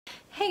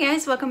Hey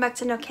guys, welcome back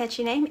to No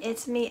Catchy Name.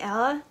 It's me,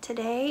 Ella.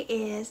 Today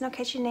is No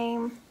Catchy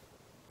Name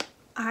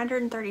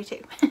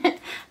 132,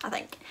 I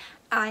think.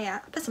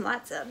 I put some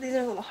lights up. These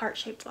are little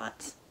heart-shaped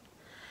lights.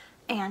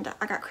 And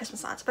I got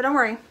Christmas lights. But don't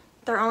worry,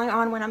 they're only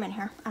on when I'm in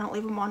here. I don't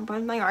leave them on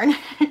with my yarn.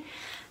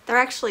 They're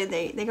actually,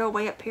 they go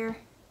way up here.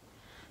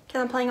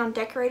 Because I'm planning on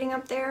decorating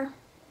up there.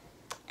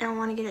 And I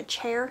want to get a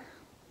chair.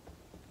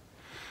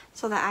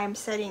 So that I'm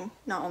sitting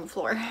not on the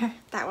floor.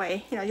 That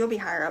way, you know, you'll be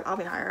higher up, I'll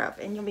be higher up,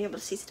 and you'll be able to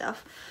see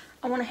stuff.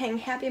 I want to hang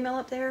Happy Meal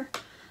up there.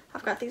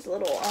 I've got these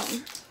little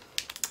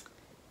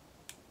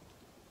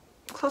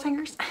clothes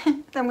hangers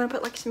that I'm going to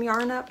put like some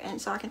yarn up,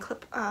 and so I can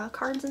clip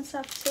cards and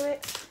stuff to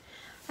it.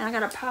 And I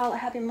got a pile of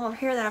Happy Meal over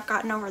here that I've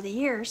gotten over the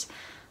years.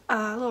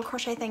 Little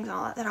crochet things and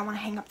all that I want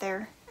to hang up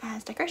there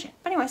as decoration.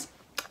 But anyways,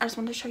 I just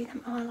wanted to show you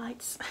them my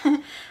lights.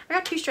 I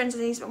got 2 strands of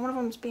these, but one of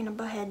them is being a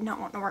butthead, not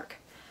wanting to work.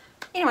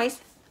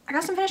 Anyways, I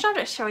got some finished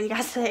objects to show you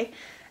guys today.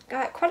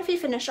 Got quite a few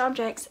finished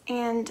objects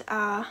and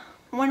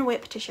one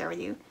whip to share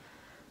with you.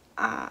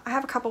 I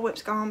have a couple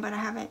whips going, but I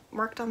haven't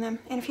worked on them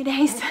in a few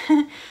days.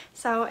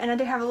 So, and I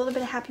do have a little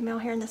bit of Happy Meal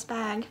here in this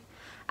bag.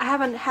 I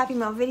have a Happy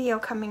Meal video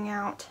coming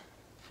out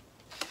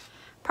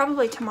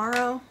probably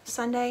tomorrow,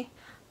 Sunday.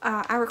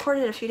 I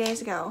recorded it a few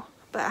days ago,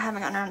 but I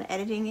haven't gotten around to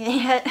editing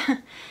it yet.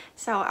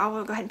 So I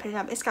will go ahead and put it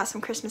up. It's got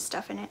some Christmas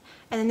stuff in it.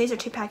 And then these are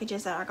 2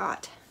 packages that I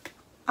got.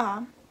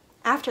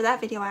 After that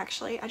video,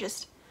 actually, I've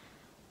just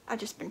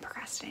been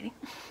procrastinating.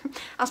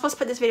 I was supposed to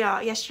put this video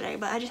out yesterday,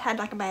 but I just had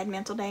like a bad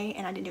mental day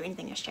and I didn't do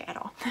anything yesterday at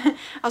all. I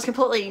was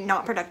completely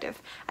not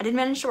productive. I did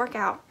manage to work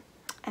out,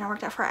 and I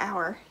worked out for an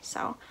hour,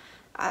 so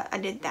I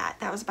did that.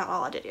 That was about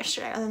all I did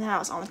yesterday. Other than that, I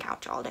was on the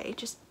couch all day,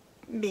 just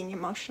being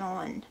emotional,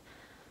 and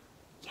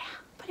yeah.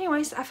 But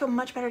anyways, I feel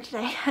much better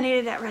today. I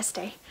needed that rest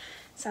day.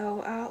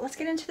 So let's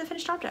get into the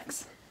finished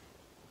objects.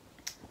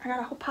 I got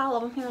a whole pile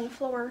of them here on the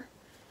floor.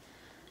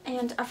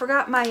 And I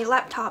forgot my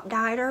laptop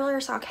died earlier,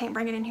 so I can't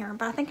bring it in here,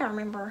 but I think I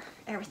remember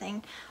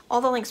everything.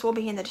 All the links will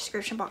be in the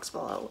description box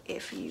below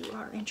if you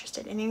are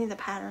interested in any of the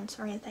patterns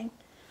or anything.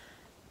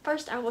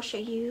 First, I will show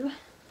you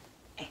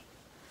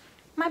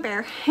my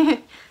bear.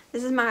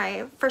 This is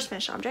my first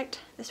finished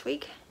object this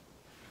week.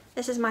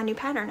 This is my new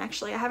pattern,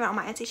 actually. I have it on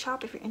my Etsy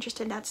shop. If you're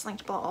interested, that's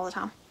linked below all the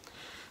time.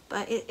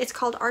 But it's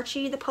called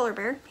Archie the Polar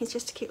Bear. He's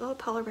just a cute little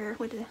polar bear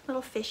with a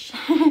little fish.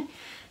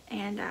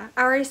 And I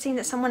already seen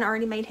that someone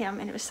already made him,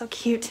 and it was so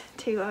cute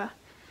to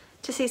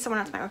see someone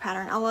else make my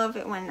pattern. I love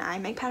it when I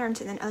make patterns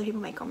and then other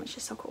people make them. It's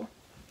just so cool.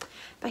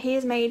 But he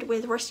is made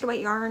with worsted weight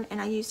yarn, and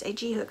I used a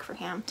G-hook for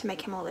him to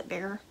make him a little bit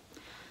bigger.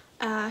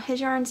 His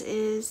yarns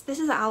this is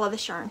an I Love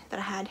This yarn that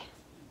I had.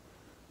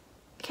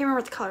 I can't remember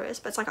what the color is,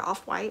 but it's like an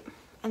off-white.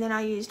 And then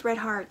I used Red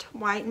Heart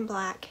white and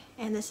black,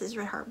 and this is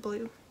Red Heart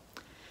blue.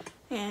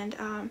 And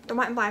the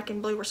white and black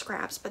and blue were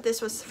scraps, but this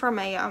was from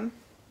a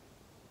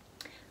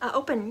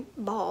open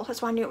ball.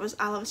 That's why I knew it was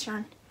I Love This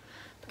yarn.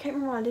 I can't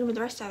remember what I did with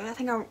the rest of it. I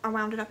think I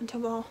wound it up into a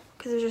ball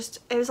because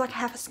it was like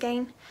half a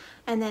skein,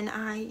 and then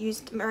I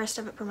used the rest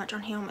of it pretty much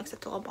on him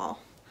except the little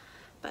ball.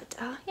 But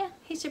yeah,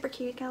 he's super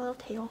cute. Got a little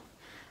tail.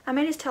 I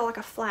made his tail like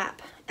a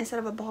flap instead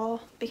of a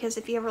ball because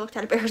if you ever looked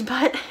at a bear's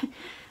butt,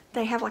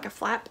 they have like a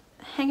flap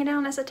hanging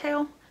down as a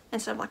tail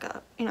instead of like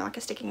a, you know, like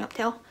a sticking up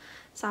tail.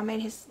 So I made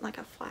his like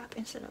a flap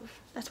instead of,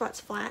 that's why it's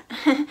flat,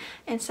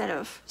 instead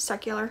of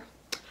circular.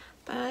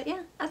 But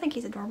yeah, I think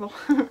he's adorable.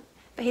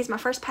 But he's my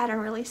first pattern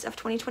release of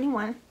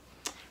 2021.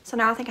 So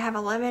now I think I have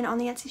 11 on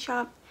the Etsy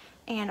shop,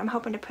 and I'm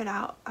hoping to put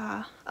out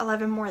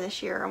 11 more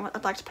this year.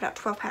 I'd like to put out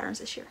 12 patterns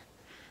this year.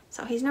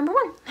 So he's number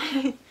 1.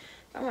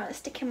 I'm going to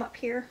stick him up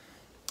here.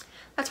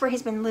 That's where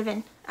he's been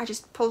living. I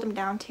just pulled him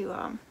down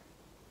to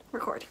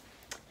record.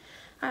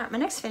 Alright, my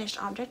next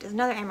finished object is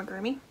another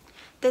amigurumi.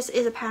 This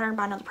is a pattern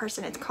by another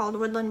person. It's called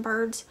Woodland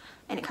Birds,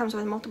 and it comes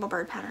with multiple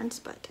bird patterns.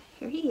 But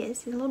here he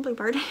is. He's a little blue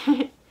bird.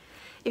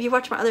 If you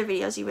watch my other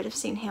videos, you would have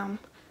seen him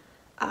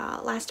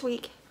last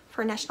week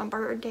for National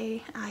Bird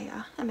Day.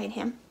 I made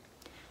him.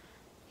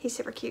 He's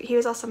super cute. He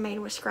was also made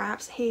with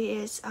scraps. He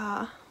is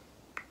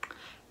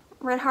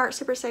Red Heart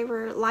Super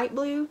Saver light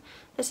blue.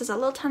 This is a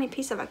little tiny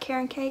piece of a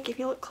carrot cake. If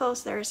you look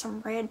close, there is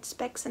some red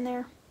specks in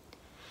there.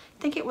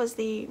 I think it was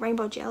the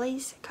Rainbow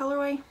Jellies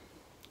colorway.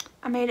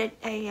 I made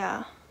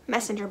a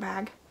messenger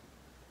bag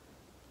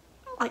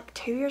like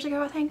 2 years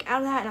ago, I think,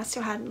 out of that, and I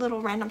still had little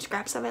random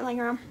scraps of it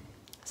laying around.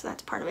 So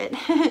that's part of it.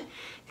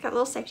 He's got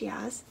little safety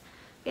eyes.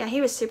 Yeah, he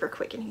was super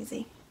quick and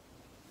easy.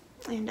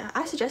 And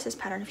I suggest this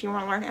pattern if you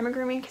want to learn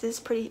amigurumi because it's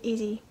a pretty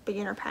easy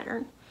beginner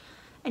pattern.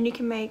 And you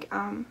can make,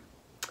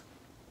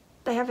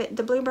 they have it,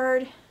 the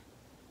bluebird,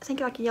 I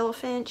think like a yellow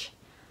finch,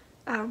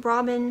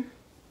 robin,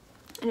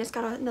 and it's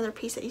got another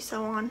piece that you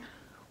sew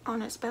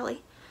on its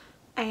belly,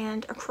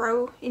 and a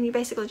crow, and you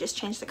basically just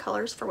change the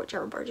colors for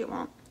whichever bird you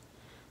want.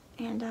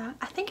 And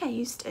I think I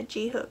used a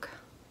G-hook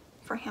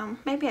for him,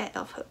 maybe an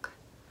elf hook.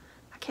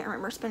 Can't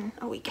remember, it's been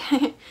a week.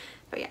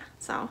 But yeah,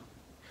 so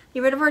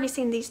you would have already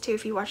seen these 2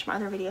 if you watched my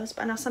other videos,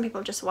 but I know some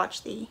people just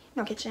watch the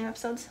No Catchy Name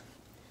episodes,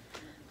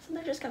 so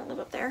they're just gonna live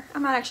up there. I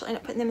might actually end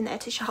up putting them in the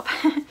Etsy shop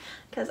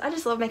because I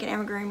just love making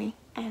amigurumi,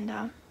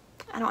 and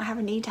I don't have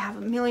a need to have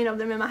a million of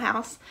them in my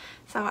house.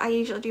 So I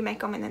usually do make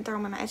them and then throw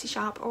them in my Etsy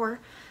shop or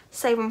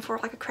save them for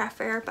like a craft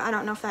fair, but I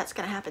don't know if that's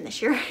going to happen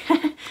this year.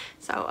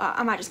 So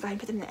I might just go ahead and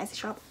put them in the Etsy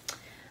shop.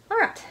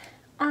 Alright,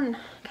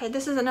 okay,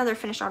 this is another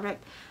finished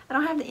object. I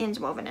don't have the ends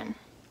woven in,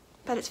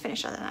 but it's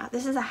finished other than that.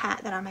 This is a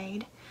hat that I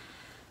made.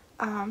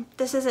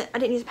 This isn't, I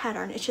didn't use a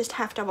pattern, it's just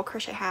half double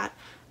crochet hat.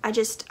 I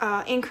just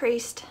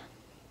increased,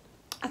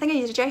 I think I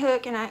used a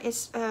J-hook, and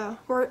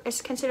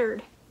it's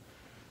considered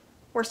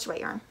worsted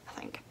weight yarn, I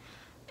think.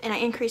 And I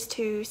increased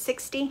to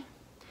 60,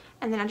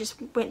 and then I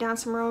just went down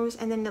some rows,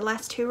 and then the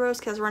last 2 rows,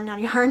 because I was running out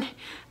of yarn,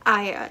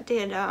 I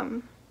did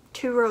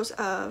 2 rows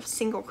of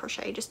single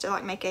crochet just to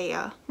like make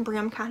a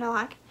brim kind of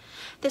like.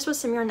 This was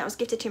some yarn that was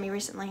gifted to me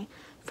recently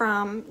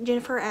from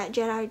Jennifer at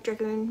Jedi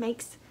Dragoon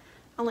Makes.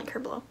 I'll link her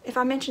below. If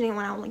I mention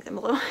anyone, I'll link them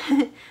below.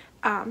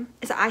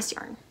 It's an ice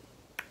yarn.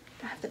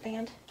 Do I have the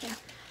band? Yeah.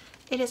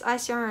 It is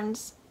Ice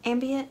Yarn's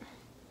Ambient,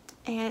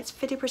 and it's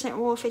 50%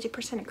 wool,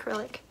 50%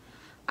 acrylic.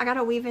 I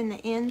gotta weave in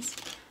the ends,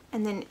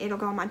 and then it'll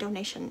go on my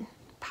donation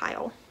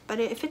pile. But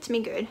it fits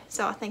me good,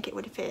 so I think it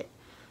would fit,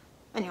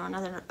 you know,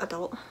 another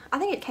adult. I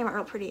think it came out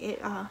real pretty.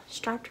 It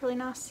striped really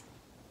nice.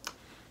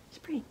 It's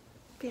pretty.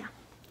 But yeah.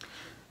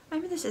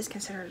 Maybe this is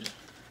considered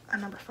a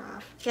number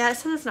 5. Yeah, it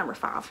says it's number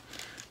 5.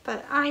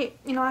 But I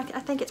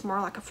think it's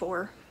more like a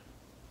 4.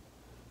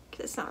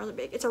 Because it's not really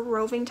big. It's a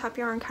roving type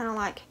yarn, kind of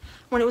like,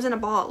 when it was in a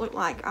ball, it looked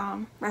like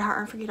Red Heart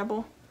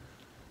Unforgettable.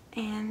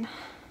 And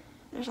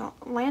there's a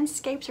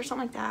Landscapes or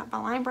something like that. My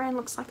Line brand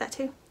looks like that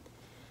too.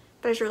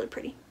 But it's really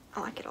pretty. I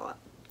like it a lot.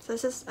 So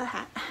this is a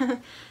hat. And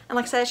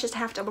like I said, it's just a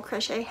half double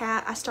crochet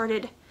hat. I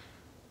started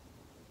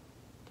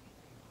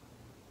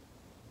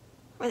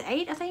with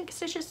 8, I think,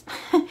 stitches.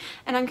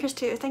 And I increased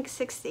to, I think,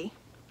 60.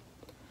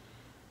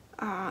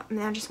 And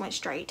then I just went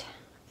straight.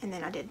 And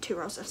then I did 2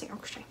 rows of single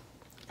crochet.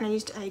 And I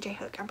used a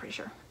J-hook, I'm pretty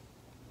sure.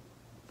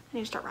 I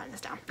need to start writing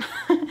this down.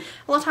 A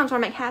lot of times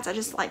when I make hats, I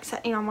just like,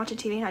 I'm watching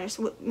TV and I just,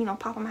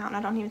 pop them out, and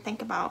I don't even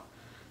think about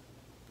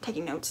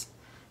taking notes.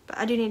 But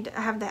I do need to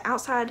have the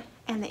outside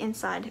and the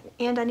inside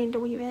end I need to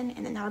weave in,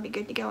 and then that'll be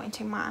good to go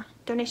into my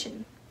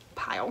donation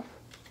pile.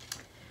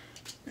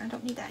 And I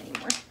don't need that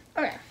anymore.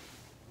 Okay.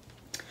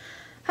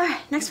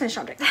 Alright, next finished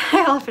object.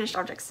 I love finished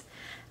objects.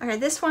 Okay,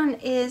 this one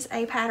is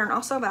a pattern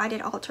also, but I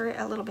did alter it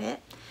a little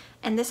bit.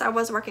 And this I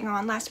was working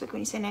on last week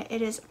when you sent it.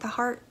 It is the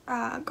heart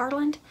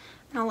garland,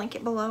 and I'll link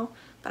it below.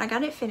 But I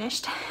got it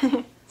finished.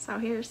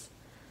 So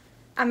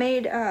I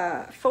made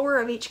 4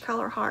 of each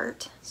color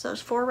heart. So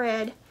there's 4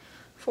 red,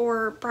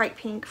 4 bright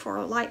pink,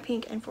 4 light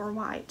pink, and 4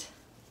 white.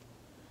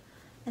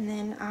 And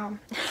then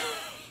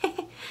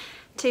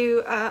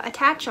to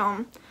attach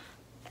them,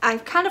 I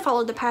kind of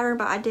followed the pattern,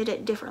 but I did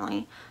it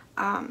differently.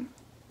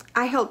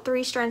 I held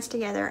 3 strands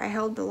together. I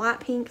held the light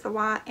pink, the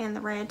white, and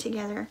the red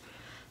together.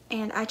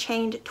 And I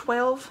chained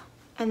 12,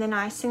 and then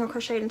I single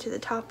crocheted into the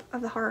top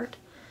of the heart,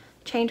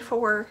 chained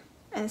 4,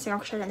 and then single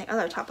crocheted in the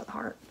other top of the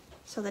heart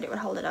so that it would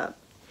hold it up.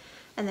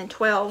 And then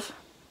 12,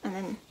 and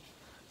then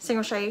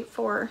single crochet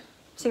 4,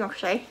 single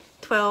crochet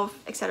 12,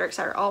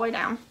 etc., all the way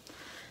down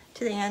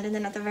to the end. And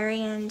then at the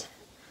very end,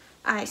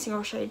 I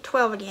single crocheted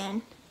 12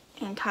 again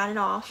and tied it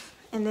off.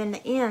 And then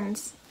the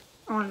ends,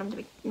 I wanted them to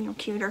be,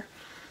 cuter.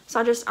 So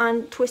I just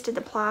untwisted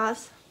the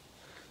plies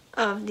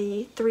of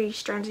the 3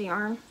 strands of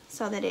yarn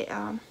so that it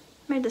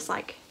made this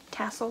like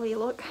tassel-y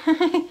look.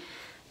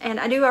 And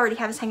I do already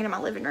have this hanging in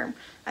my living room.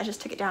 I just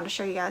took it down to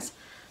show you guys.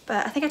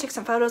 But I think I took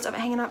some photos of it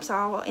hanging up, so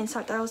I will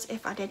insert those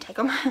if I did take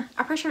them.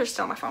 I'm pretty sure they're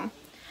still on my phone.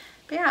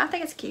 But yeah, I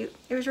think it's cute.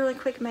 It was really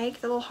quick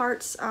make. The little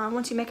hearts,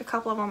 once you make a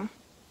couple of them,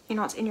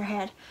 it's in your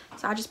head.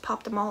 So I just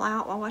popped them all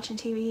out while watching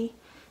TV.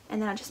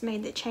 And then I just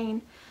made the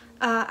chain.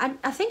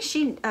 I think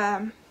she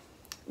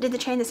did the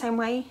chain the same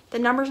way. The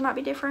numbers might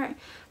be different,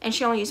 and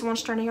she only used 1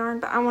 strand of yarn,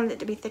 but I wanted it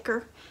to be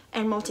thicker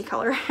and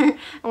multicolor.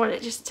 I wanted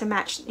it just to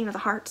match, the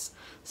hearts.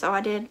 So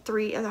I did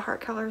 3 of the heart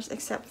colors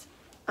except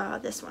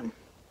this one.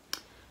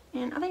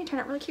 And I think it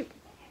turned out really cute.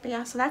 But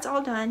yeah, so that's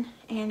all done,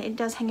 and it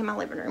does hang in my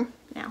living room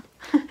now.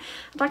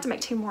 I'd like to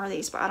make 2 more of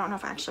these, but I don't know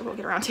if I actually will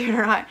get around to it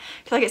or not. I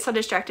feel like I get so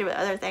distracted with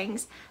other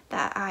things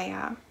that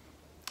I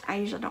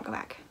usually don't go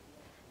back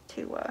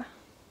to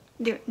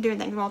doing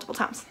things multiple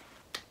times.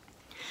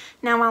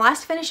 Now my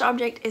last finished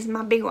object is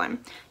my big one.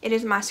 It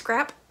is my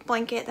scrap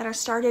blanket that I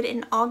started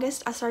in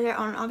August. I started it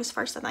on August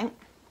 1st, I think,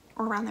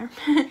 or around there.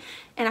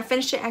 And I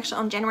finished it actually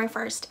on January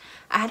 1st.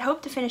 I had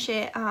hoped to finish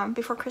it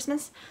before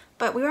Christmas,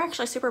 but we were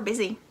actually super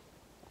busy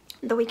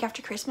the week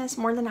after Christmas,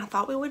 more than I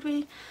thought we would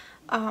be.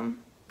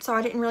 So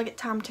I didn't really get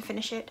time to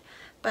finish it.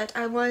 But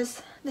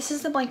this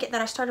is the blanket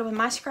that I started with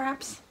my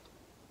scraps.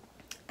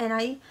 And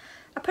I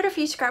put a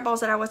few scrap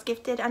balls that I was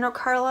gifted. I know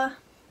Carla,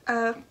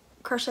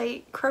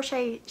 Crochet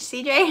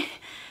CJ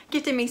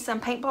gifted me some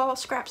paintball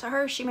scraps of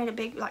hers. She made a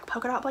big like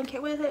polka dot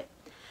blanket with it.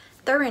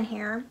 They're in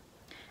here.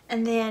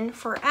 And then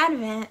for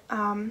Advent,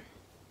 I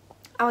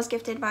was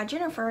gifted by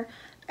Jennifer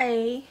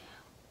a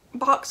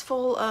box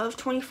full of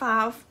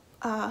 25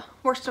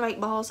 worsted weight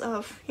balls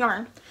of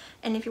yarn.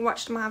 And if you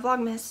watched my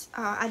Vlogmas,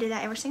 I did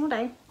that every single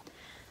day.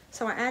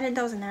 So I added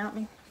those in there. Let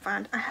me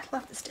find, I had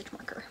left the stitch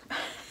marker.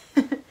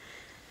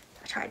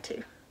 I tried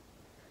to.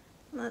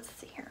 Let's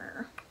see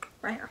here.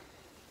 Right here.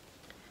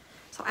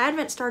 So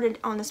Advent started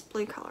on this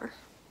blue color.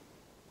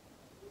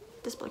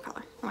 This blue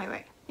color. Oh,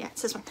 wait. Yeah,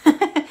 it's this one.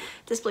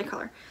 This blue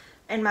color.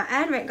 And my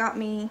Advent got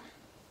me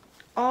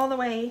all the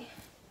way.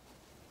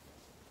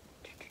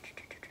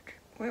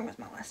 Where was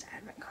my last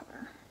Advent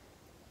color?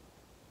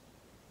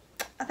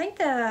 I think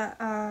the,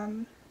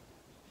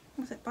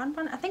 was it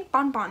Bonbon? I think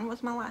Bonbon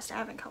was my last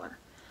Advent color.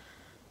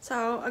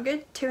 So a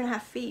good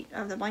 2.5 feet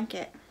of the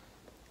blanket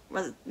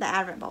was the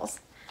Advent balls.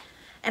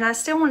 And I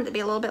still wanted it to be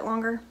a little bit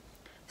longer.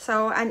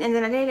 So, and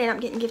then I did end up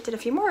getting gifted a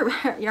few more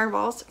yarn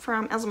balls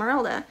from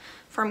Esmeralda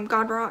from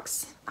God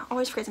Rocks. I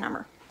always forget the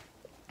number.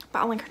 But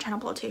I'll link her channel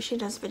below too. She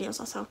does videos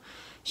also.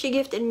 She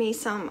gifted me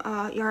some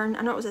yarn.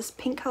 I know it was this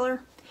pink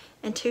color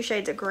and 2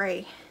 shades of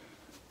gray.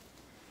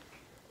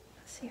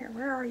 Let's see here.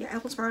 Where are you,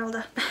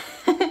 Esmeralda?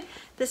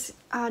 This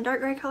dark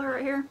gray color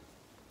right here.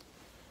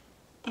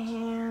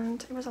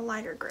 And it was a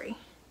lighter gray.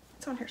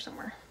 It's on here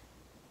somewhere.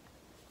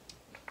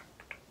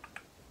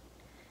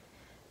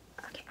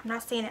 Okay, I'm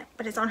not seeing it,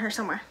 but it's on here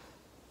somewhere.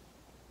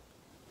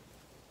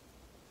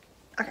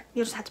 Okay,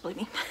 you'll just have to believe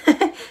me.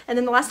 And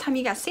then the last time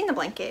you guys seen the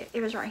blanket,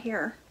 it was right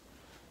here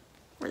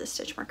where the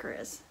stitch marker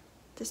is.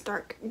 This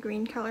dark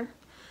green color.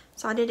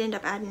 So I did end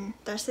up adding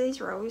the rest of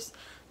these rows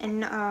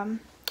and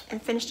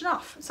finished it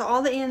off. So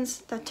all the ends,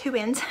 the 2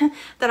 ends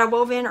that I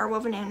wove in are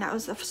woven in. That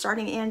was the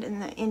starting end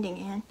and the ending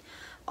end.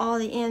 All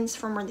the ends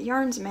from where the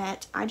yarns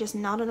met, I just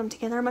knotted them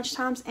together a bunch of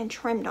times and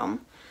trimmed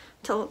them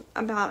till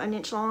about 1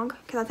 inch long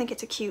because I think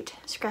it's a cute,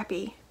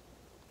 scrappy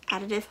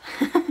additive.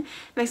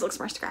 Makes it look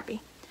more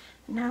scrappy.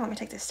 Now let me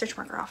take this stitch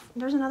marker off.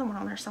 There's another one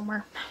on there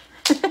somewhere.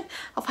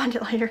 I'll find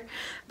it later.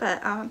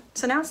 But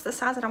so now it's the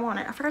size that I want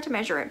it. I forgot to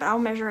measure it, but I'll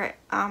measure it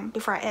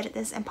before I edit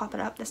this and pop it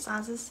up, the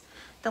sizes,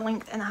 the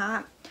length and the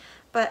height.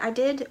 But I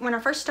did, when I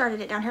first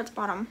started it down here at the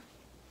bottom,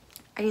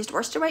 I used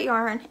worsted weight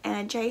yarn and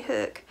a J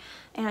hook,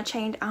 and I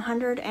chained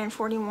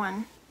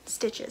 141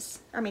 stitches,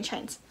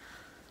 chains,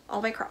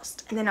 all the way across.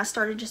 And then I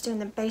started just doing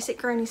the basic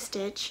granny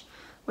stitch,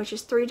 which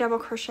is 3 double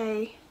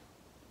crochet,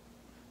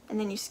 and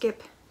then you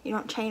skip. You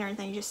don't chain or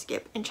anything, you just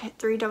skip and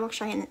 3 double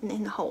crochet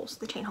in the holes,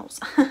 the chain holes.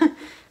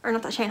 Or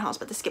not the chain holes,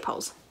 but the skip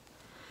holes.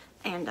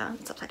 And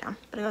it's upside down,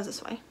 but it goes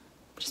this way.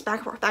 Just back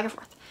and forth, back and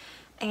forth.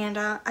 And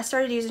I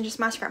started using just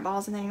my scrap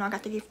balls, and then, you know, I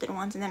got the gifted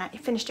ones, and then I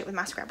finished it with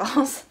my scrap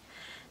balls.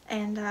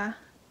 And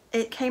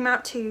it came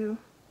out to,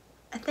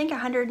 I think,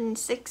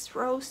 106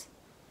 rows.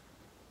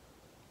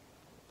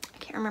 I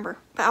can't remember,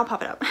 but I'll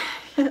pop it up.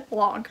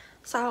 Long.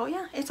 So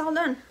yeah, it's all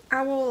done.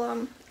 I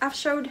will, I've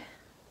showed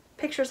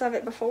pictures of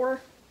it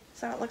before.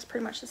 So it looks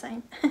pretty much the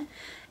same.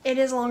 It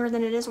is longer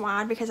than it is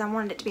wide because I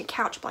wanted it to be a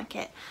couch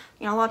blanket.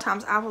 You know, a lot of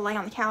times I will lay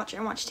on the couch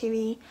and watch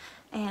TV,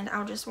 and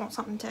I'll just want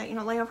something to, you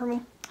know, lay over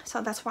me.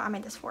 So that's what I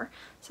made this for.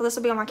 So this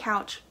will be on my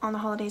couch on the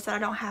holidays that I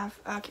don't have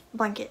a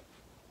blanket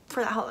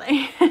for that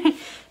holiday.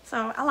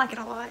 So I like it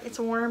a lot. It's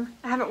warm.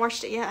 I haven't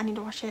washed it yet. I need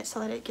to wash it so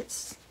that it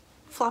gets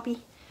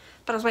floppy.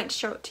 But I was waiting to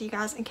show it to you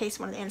guys in case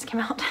one of the ends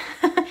came out.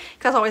 Because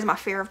that's always my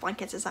fear of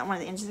blankets, is that one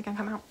of the ends is going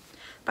to come out.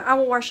 But I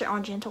will wash it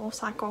on gentle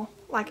cycle,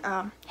 like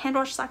hand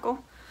wash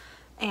cycle.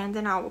 And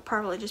then I will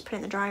probably just put it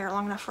in the dryer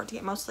long enough for it to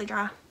get mostly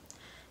dry.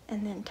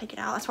 And then take it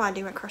out. That's what I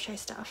do with crochet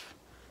stuff.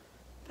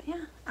 But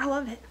yeah, I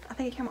love it. I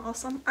think it came out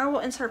awesome. I will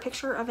insert a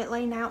picture of it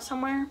laying out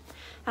somewhere.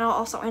 And I'll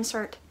also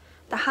insert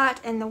the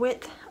height and the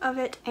width of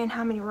it and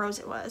how many rows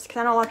it was. Because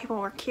I know a lot of people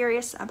were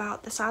curious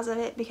about the size of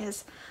it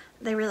because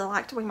they really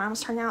liked the way mine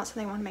was turned out. So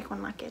they want to make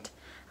one like it.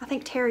 I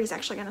think Terry's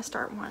actually going to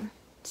start one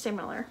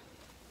similar.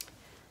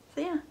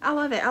 So yeah, I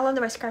love it. I love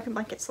the way scrappy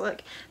blankets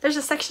look. There's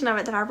a section of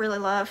it that I really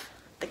love.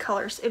 The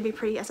colors. It'd be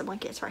pretty as a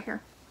blanket. It's right here.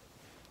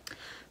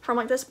 From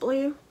like this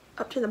blue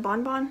up to the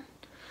bonbon.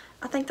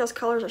 I think those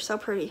colors are so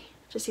pretty.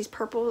 Just these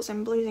purples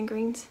and blues and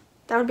greens.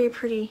 That would be a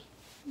pretty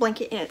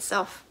blanket in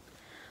itself.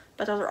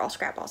 But those are all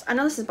scrap balls. I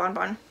know this is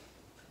bonbon.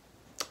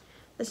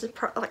 This is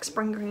like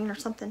spring green or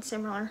something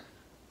similar.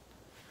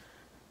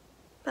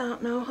 But I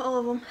don't know all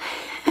of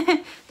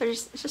them.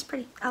 It's just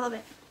pretty. I love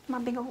it. My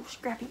big old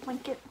scrappy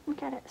blanket.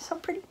 Look at it. It's so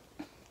pretty.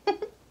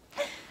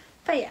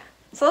 But yeah.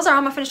 So those are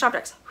all my finished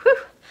objects. Whew.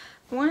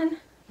 1,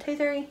 2,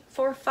 3,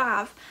 4,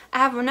 5. I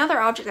have another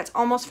object that's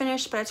almost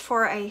finished, but it's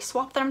for a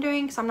swap that I'm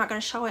doing. So I'm not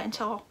going to show it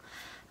until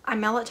I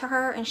mail it to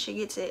her and she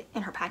gets it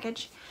in her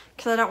package.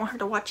 Because I don't want her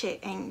to watch it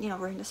and, you know,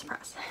 ruin the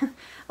surprise. I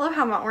love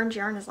how my orange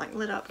yarn is like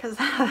lit up because of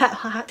that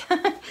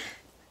light.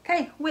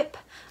 Okay, whip.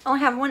 I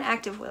only have 1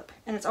 active whip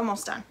and it's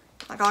almost done.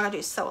 Like all I gotta do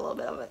is sew a little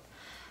bit of it.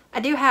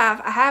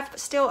 I have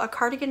still a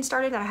cardigan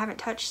started that I haven't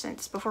touched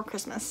since before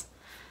Christmas.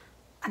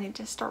 I need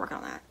to start working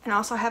on that. And I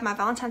also have my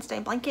Valentine's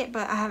Day blanket,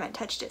 but I haven't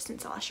touched it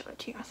since I last showed it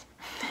to you guys.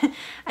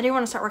 I do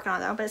want to start working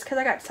on it though, but it's because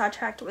I got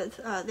sidetracked with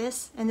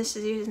this, and this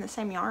is using the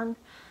same yarn.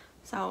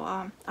 So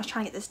I was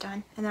trying to get this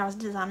done, and then I was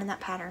designing that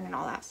pattern and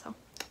all that, so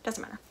it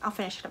doesn't matter. I'll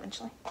finish it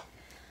eventually.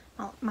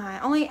 Well,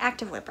 my only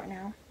active whip right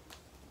now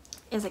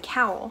is a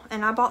cowl,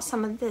 and I bought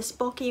some of this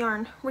bulky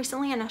yarn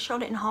recently, and I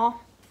showed it in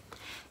haul.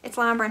 It's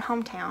Lion Brand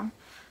Hometown.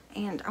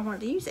 and I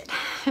wanted to use it.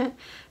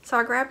 So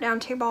I grabbed down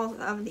 2 balls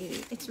of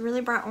the, it's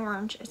really bright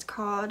orange. It's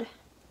called,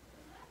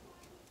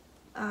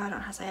 I don't know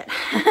how to say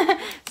it,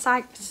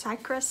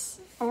 Citrus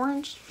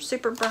Orange,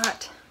 super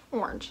bright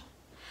orange.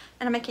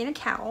 And I'm making a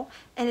cowl,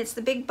 and it's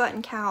the Big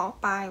Button Cowl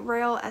by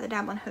Rail at the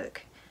Dabbling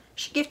Hook.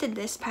 She gifted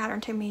this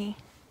pattern to me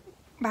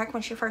back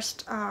when she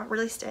first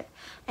released it,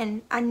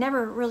 and I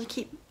never really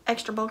keep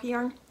extra bulky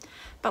yarn,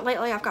 but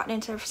lately I've gotten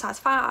into size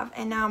 5,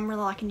 and now I'm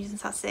really liking using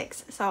size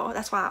 6, so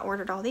that's why I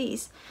ordered all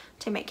these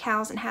to make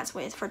cowls and hats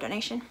with for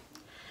donation.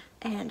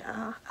 And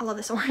I love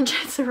this orange.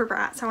 It's super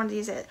bright, so I wanted to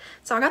use it.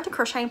 So I got the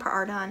crocheting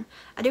part done.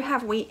 I do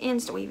have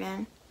ends to weave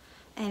in,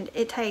 and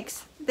it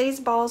takes,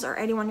 these balls are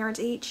 81 yards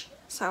each,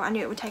 so I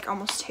knew it would take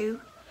almost 2,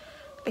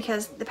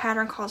 because the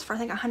pattern calls for I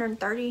think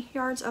 130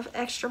 yards of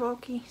extra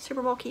bulky,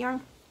 super bulky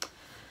yarn.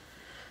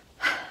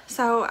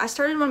 So I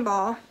started 1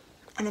 ball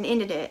and then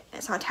ended it,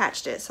 and so I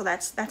attached it. So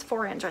that's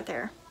 4 ends right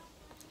there.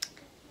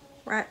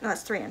 Right? No,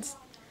 that's 3 ends.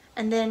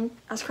 And then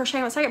I was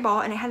crocheting my second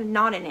ball, and it had a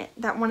knot in it.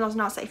 That one of those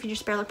knots that if you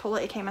just barely pull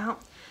it, it came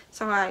out.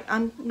 So I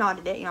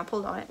unknotted it, you know,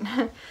 pulled on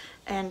it,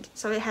 and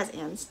so it has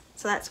ends.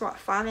 So that's what,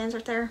 5 ends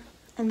right there.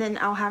 And then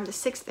I'll have the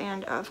 6th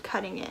end of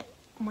cutting it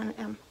when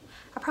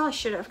I probably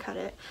should have cut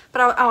it,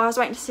 but I was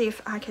waiting to see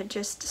if I could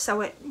just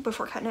sew it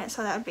before cutting it,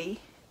 so that would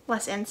be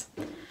less ends.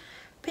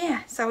 But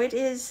yeah, so it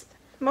is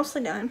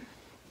mostly done.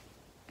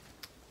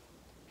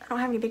 I don't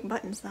have any big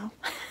buttons though.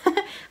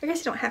 I guess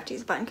you don't have to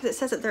use a button because it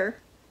says that they're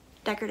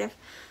decorative.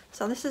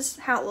 So this is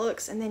how it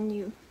looks, and then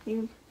you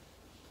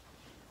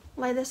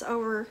lay this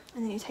over,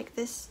 and then you take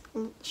this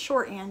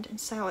short end and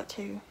sew it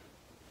to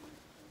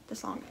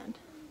this long end.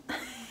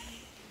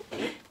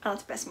 Oh,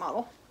 that's the best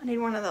model. I need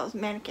one of those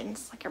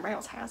mannequins like everybody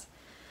else has.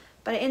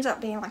 But it ends up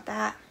being like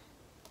that,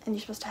 and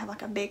you're supposed to have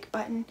like a big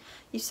button.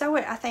 You sew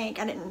it, I think,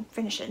 I didn't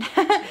finish it.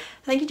 I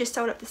think you just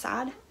sew it up the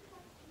side.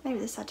 Maybe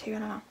this side too, I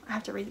don't know. I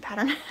have to read the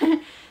pattern.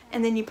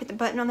 And then you put the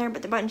button on there,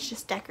 but the button's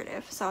just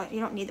decorative, so you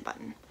don't need the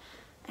button.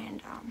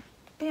 And,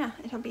 but yeah,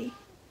 it'll be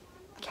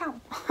a cowl.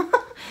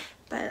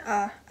 But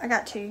I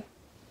got to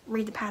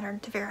read the pattern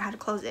to figure out how to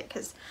close it,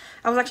 because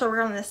I was actually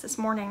working on this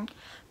morning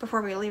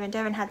before we were leaving.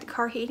 Devin had the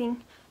car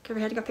heating, because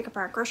we had to go pick up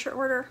our grocery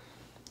order,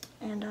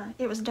 and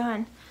it was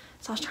done.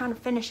 So I was trying to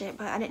finish it,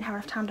 but I didn't have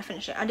enough time to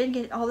finish it. I did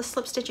get all the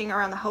slip stitching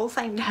around the whole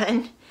thing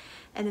done,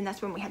 and then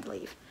that's when we had to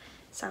leave.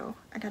 So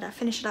I gotta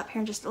finish it up here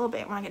in just a little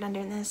bit. When I get done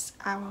doing this,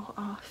 I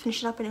will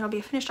finish it up, and it'll be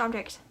a finished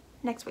object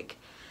next week.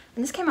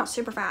 And this came out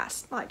super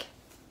fast. Like,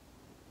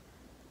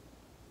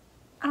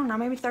 I don't know,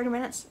 maybe 30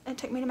 minutes it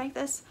took me to make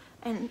this.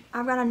 And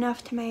I've got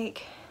enough to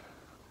make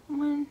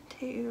 1,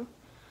 2,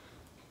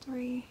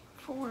 3,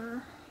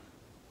 4,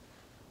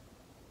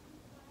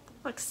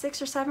 like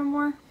 6 or 7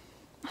 more.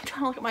 I'm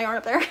trying to look at my yarn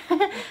up there.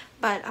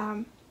 But,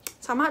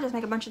 so I might just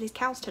make a bunch of these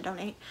cowls to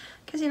donate.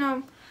 Because, you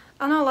know,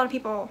 I know a lot of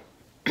people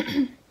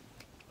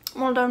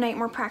want to donate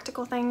more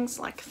practical things,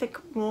 like thick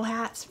wool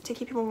hats to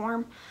keep people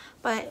warm.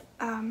 But,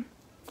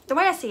 the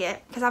way I see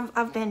it, because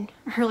I've been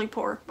really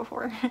poor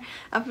before.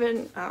 I've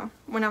been,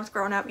 when I was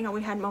growing up, you know,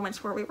 we had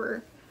moments where we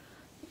were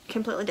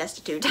completely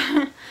destitute.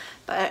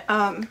 But,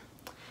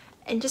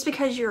 and just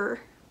because you're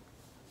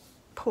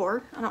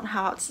poor, I don't know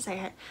how else to say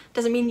it,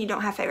 doesn't mean you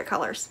don't have favorite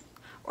colors.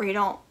 Or you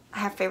don't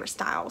have favorite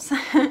styles.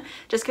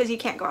 Just because you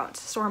can't go out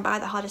to the store and buy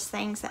the hottest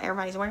things that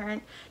everybody's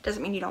wearing doesn't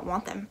mean you don't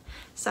want them.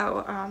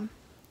 So,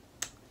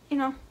 you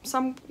know,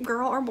 some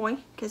girl or boy,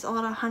 because a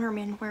lot of hunter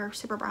men wear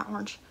super bright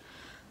orange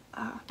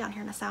down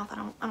here in the South.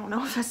 I don't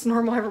know if that's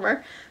normal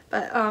everywhere,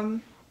 but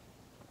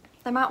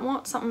they might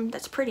want something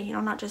that's pretty, you know,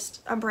 not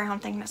just a brown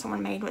thing that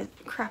someone made with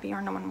crappy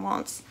yarn no one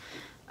wants.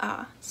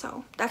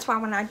 So that's why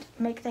when I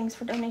make things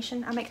for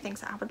donation, I make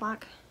things that I would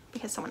like,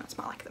 because someone else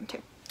might like them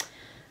too.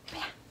 But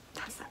yeah.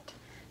 That's that.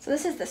 So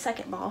this is the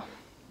second ball.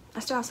 I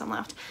still have some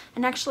left.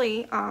 And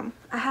actually, I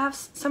have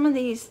some of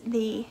these,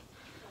 the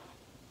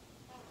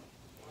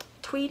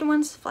tweed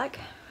ones, fleck,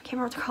 I can't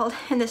remember what they're called,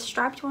 and this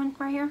striped one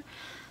right here,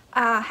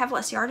 have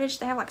less yardage.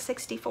 They have like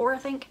 64, I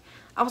think.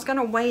 I was going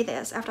to weigh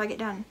this after I get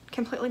done,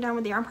 completely done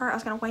with the yarn part. I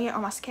was going to weigh it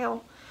on my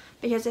scale,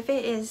 because if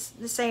it is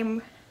the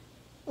same,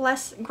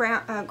 less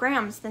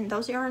grams than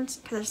those yarns,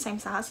 because they're the same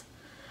size,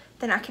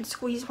 then I can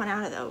squeeze one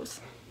out of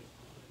those.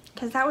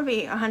 Because that would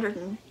be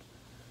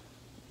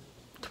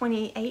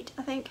 128,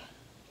 I think.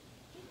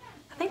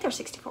 I think they're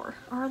 64,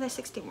 or are they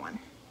 61?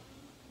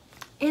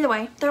 Either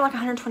way, they're like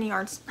 120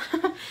 yards.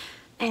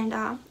 And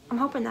I'm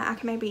hoping that I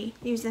can maybe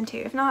use them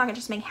too. If not, I can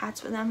just make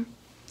hats with them.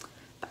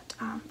 But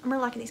I'm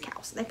really liking these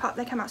cowls. They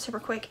come out super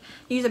quick.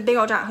 You use a big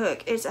old giant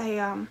hook. It's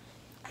a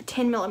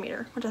 10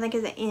 millimeter, which I think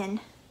is an N.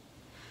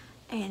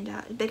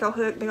 And big old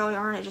hook, big old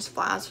yarn, it just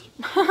flies.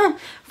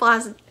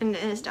 Flies and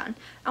it's done.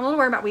 I'm a little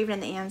worried about weaving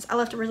in the ends. I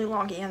left really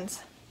long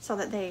ends so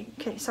that I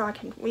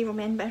can weave them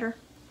in better.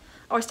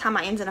 I always tie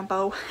my ends in a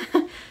bow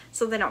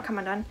so they don't come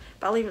undone.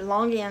 But I leave it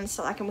long ends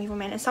so I can weave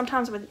them in. And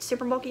sometimes with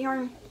super bulky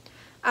yarn,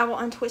 I will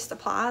untwist the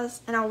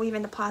plies and I'll weave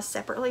in the plies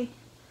separately,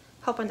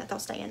 hoping that they'll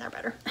stay in there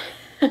better.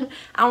 I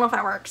don't know if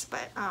that works,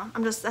 but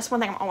that's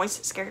one thing I'm always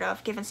scared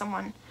of, giving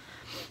someone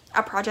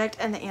a project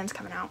and the ends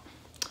coming out.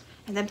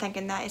 and them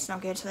thinking that it's no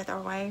good, so they throw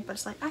it away. But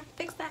it's like, I can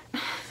fix that.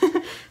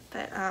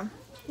 But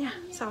yeah,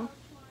 so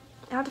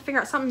I'll have to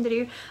figure out something to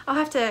do. I'll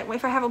have to,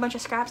 if I have a bunch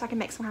of scraps, I can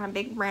make some kind of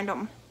big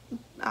random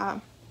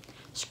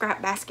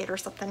scrap basket or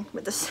something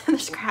with the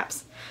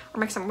scraps, or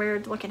make some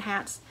weird looking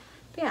hats.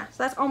 But yeah,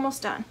 so that's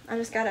almost done. I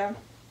just gotta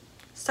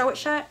sew it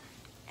shut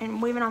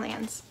and weave it on the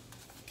ends.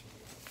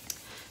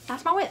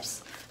 That's my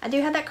whips. I do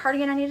have that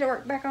cardigan I need to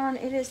work back on.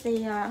 It is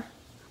the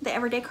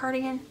Everyday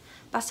Cardigan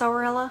by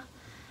Sewrella.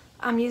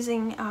 I'm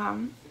using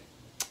a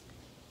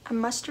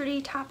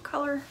mustardy top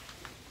color.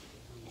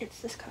 It's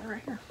this color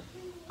right here.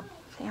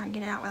 See, I can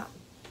get it out without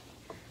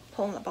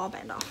pulling the ball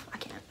band off. I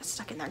can't. It's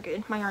stuck in there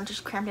good. My yarn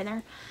just crammed in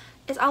there.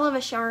 It's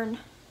Olive Yarn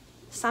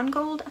Sun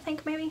Gold, I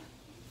think, maybe.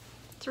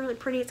 It's really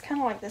pretty. It's kind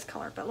of like this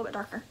color, but a little bit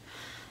darker.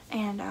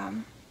 And I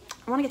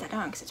want to get that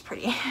done because it's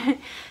pretty.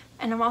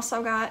 And I've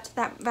also got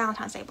that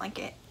Valentine's Day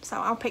blanket, so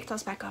I'll pick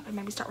those back up and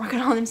maybe start working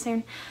on them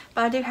soon.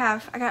 But I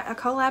got a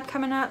collab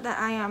coming up that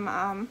I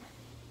am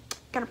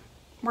gonna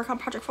work on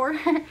project for.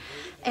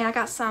 And I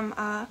got some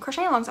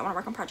crochet alongs I want to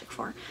work on project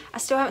for. I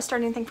still haven't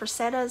started anything for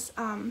Setta's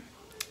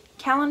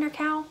calendar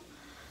cowl.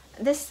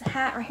 This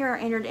hat right here I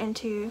entered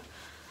into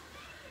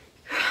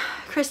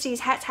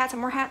Christie's hats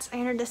and more hats. I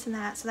entered this and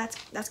that, so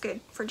that's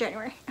good for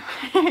January.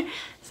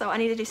 So I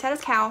need to do Setta's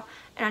cowl,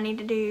 and I need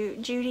to do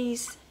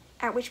Judy's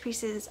At Witch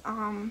Pieces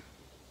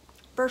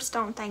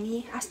birthstone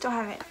thingy. I still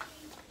have it.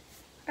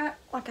 I got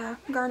like a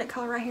garnet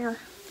color right here.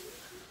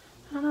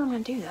 I don't know what I'm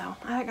gonna do though.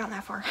 I haven't gotten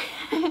that far.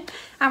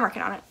 I'm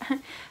working on it.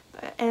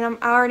 And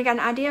I already got an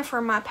idea for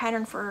my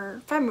pattern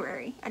for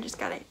February. I just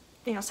gotta,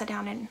 you know, sit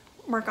down and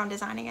work on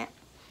designing it.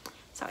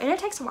 So, and it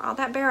takes a while.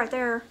 That bear right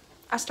there,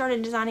 I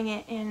started designing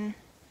it in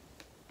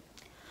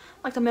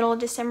like the middle of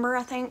December,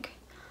 I think.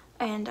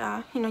 And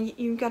you know,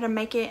 you gotta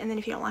make it, and then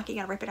if you don't like it, you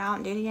gotta rip it out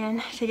and do it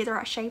again to get the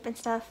right shape and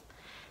stuff.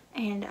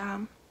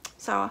 And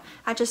so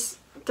I just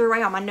threw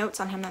away all my notes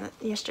on him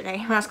yesterday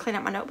when I was cleaning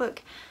up my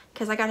notebook,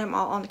 because I got him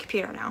all on the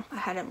computer now. I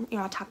had him, you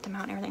know, I typed them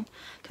out and everything.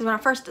 Because when I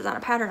first design a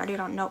pattern, I do it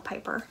on note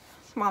paper.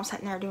 So while I'm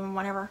sitting there doing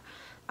whatever,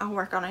 I'll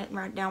work on it and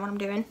write down what I'm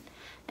doing.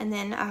 And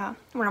then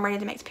when I'm ready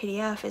to make the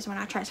PDF is when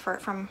I transfer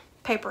it from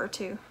paper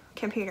to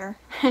computer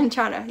and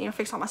try to, you know,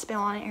 fix all my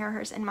spelling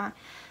errors and my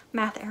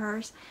math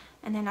errors.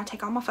 And then I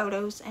take all my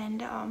photos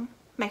and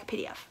make a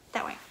PDF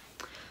that way.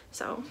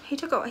 So he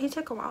took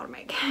a while to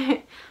make.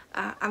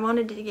 I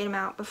wanted to get him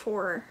out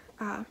before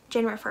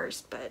January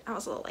 1st, but I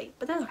was a little late.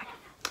 But that's okay.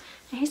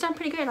 And he's done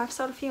pretty good. I've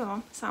sold a few of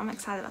them, so I'm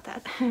excited about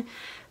that.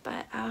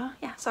 But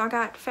yeah, so I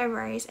got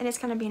February's, and it's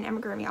going to be an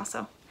amigurumi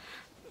also.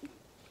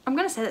 I'm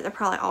going to say that they're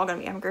probably all going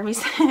to be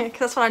amigurumis because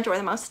that's what I enjoy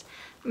the most.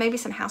 Maybe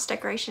some house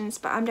decorations,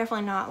 but I'm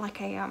definitely not like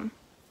a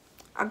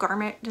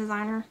garment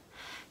designer,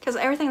 because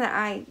everything that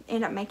I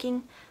end up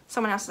making,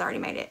 someone else has already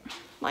made it.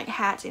 Like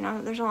hats, you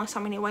know, there's only so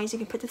many ways you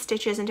can put the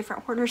stitches in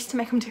different orders to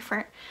make them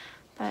different.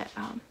 But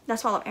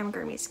that's why I love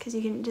amigurumis, because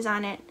you can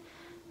design it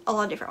a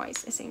lot of different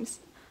ways, it seems.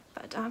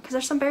 But because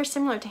there's some bears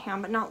similar to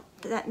him, but not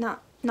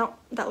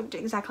that looked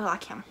exactly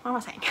like him. What am I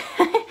saying?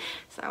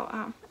 So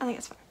I think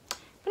it's fun.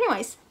 But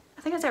anyways,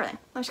 I think that's everything.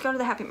 Let's go to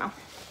the Happy Mail.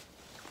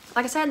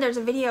 Like I said, there's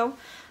a video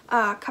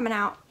coming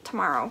out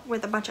tomorrow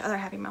with a bunch of other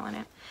Happy Mail in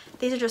it.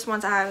 These are just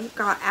ones I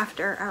got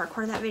after I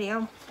recorded that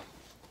video.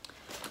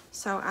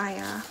 So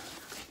let's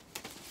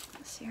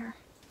see here.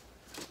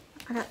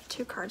 I got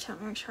 2 cards.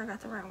 Help me make sure I got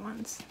the right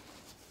ones.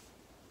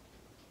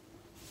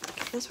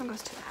 Okay, this one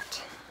goes to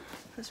that.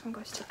 This one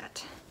goes to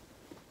that.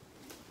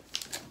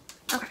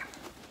 Okay.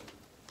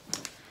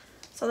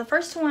 So the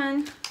first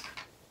one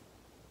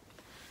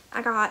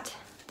I got,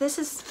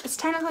 it's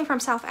technically from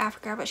South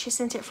Africa, but she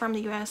sent it from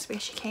the US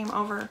because she came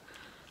over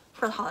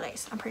for the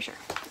holidays. I'm pretty sure.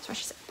 That's what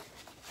she said.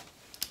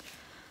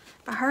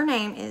 But her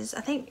name is,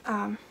 I think,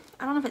 I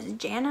don't know if it's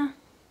Jana,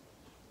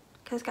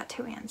 because it's got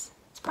 2 N's.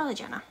 It's probably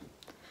Jana.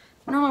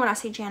 Normally when I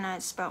see Jana,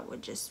 it's spelled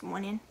with just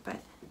 1 N, but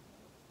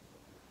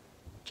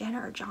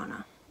Jana or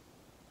Jana.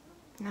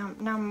 Now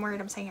I'm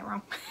worried I'm saying it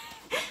wrong.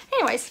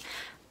 Anyways,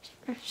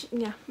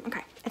 yeah,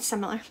 okay, it's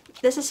similar.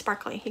 This is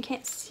sparkly. You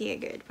can't see it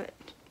good, but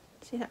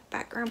see that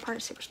background part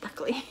is super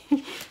sparkly.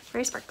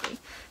 Very sparkly.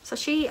 So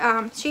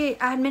I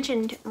had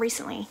mentioned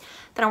recently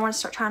that I wanted to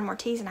start trying more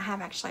teas, and I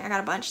have actually. I got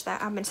a bunch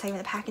that I've been saving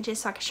the packages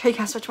so I can show you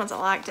guys which ones I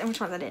liked and which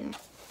ones I didn't.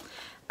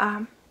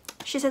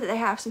 She said that they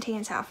have some tea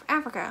in South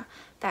Africa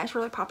that's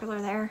really popular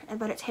there,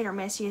 but it's hit or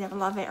miss. You either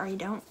love it or you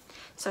don't.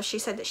 So she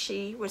said that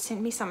she would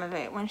send me some of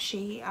it when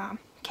she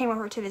came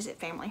over to visit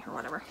family or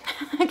whatever.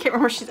 I can't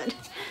remember what she said.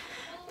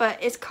 But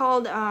it's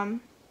called,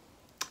 I'm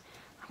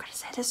going to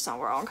say this is all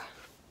wrong.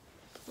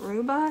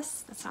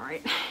 Rubus? That's not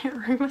right.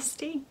 Rubus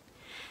tea.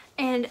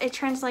 And it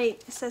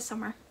says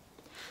somewhere,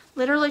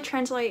 literally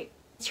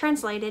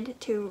translated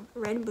to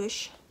red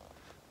bush,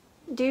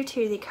 due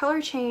to the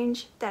color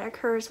change that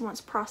occurs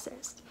once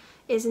processed,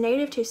 is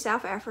native to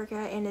South Africa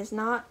and is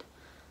not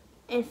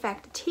in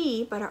fact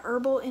tea but a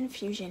herbal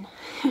infusion.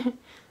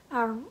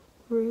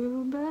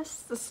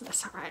 rubus.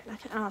 That's alright.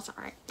 No, that's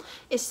alright.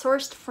 Is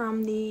sourced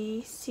from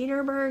the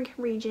Cedarburg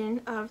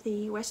region of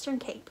the Western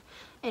Cape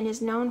and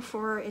is known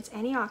for its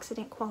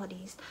antioxidant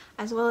qualities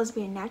as well as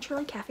being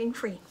naturally caffeine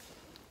free.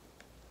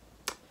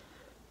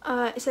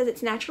 It says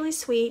it's naturally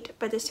sweet,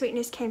 but the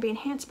sweetness can be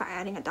enhanced by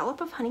adding a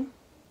dollop of honey.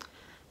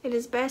 It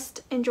is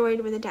best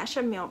enjoyed with a dash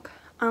of milk.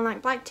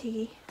 Unlike black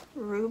tea,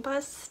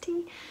 rooibos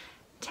tea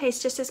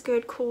tastes just as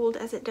good cooled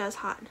as it does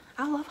hot.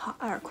 I love hot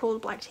or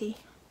cooled black tea.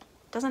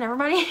 Doesn't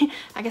everybody?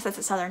 I guess that's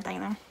a southern thing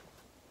though.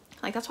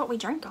 Like that's what we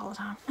drink all the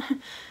time.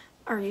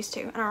 Or used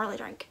to. I don't really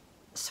drink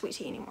sweet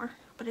tea anymore,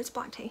 but it's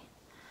black tea.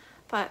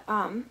 But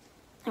and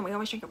we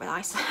always drink it with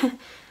ice.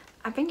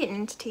 I've been getting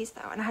into teas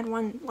though, and I had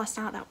one last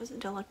night that was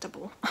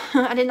delectable.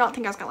 I did not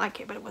think I was gonna like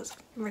it, but it was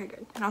very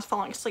good. And I was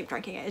falling asleep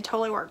drinking it. It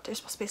totally worked. It was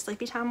supposed to be a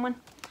sleepy time one,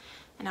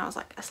 and I was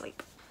like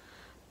asleep.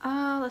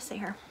 Let's see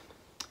here.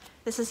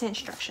 This is the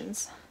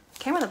instructions.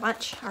 Came with a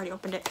bunch. I already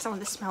opened it because I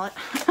wanted to smell it.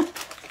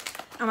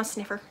 I'm a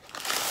sniffer.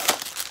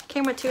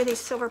 Came with 2 of these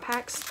silver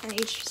packs, and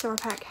each silver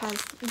pack has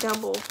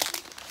double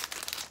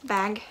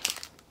bag.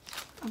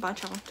 A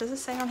bunch of them. Does it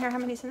say on here how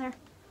many's in there?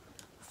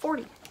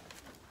 40.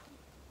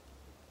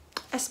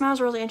 It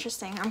smells really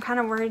interesting. I'm kind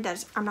of worried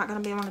that I'm not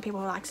going to be one of the people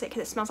who likes it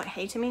because it smells like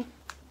hay to me.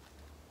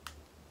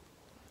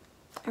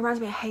 It reminds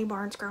me of hay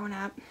barns growing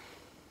up.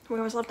 We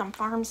always lived on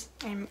farms,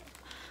 and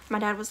my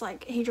dad was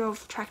like, he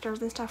drove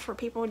tractors and stuff for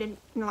people who did,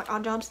 you know, like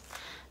odd jobs.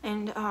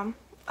 And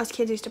us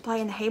kids used to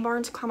play in the hay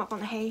barns, climb up on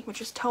the hay,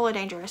 which is totally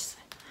dangerous.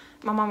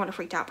 My mom would have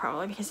freaked out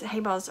probably because the hay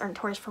bales are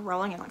notorious for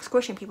rolling and like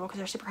squishing people because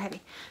they're super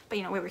heavy. But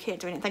you know, we were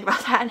kids, we didn't think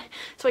about that.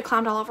 So we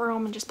climbed all over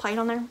them and just played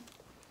on there.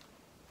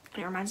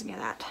 And it reminds me of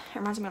that. It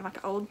reminds me of like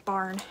an old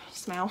barn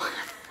smell.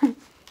 And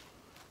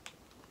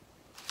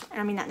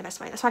I mean that in the best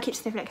way. That's why I keep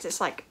sniffing it because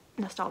it's like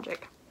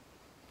nostalgic.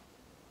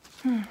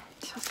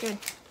 Smells good.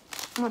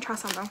 I'm gonna try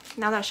some though.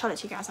 Now that I showed it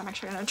to you guys, I'm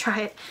actually gonna try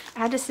it. I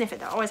had to sniff it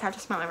though. I always have to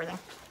smell everything.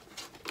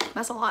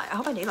 That's a lot. I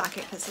hope I do like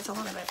it because it's a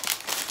lot of it.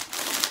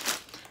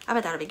 I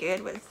bet that'll be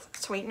good with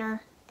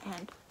sweetener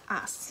and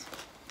ice.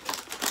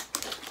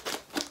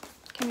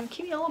 Can you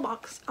keep the little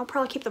box? I'll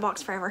probably keep the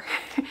box forever.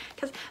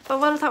 But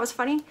what I thought was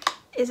funny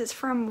is it's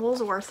from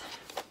Woolsworth.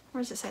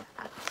 Where does it say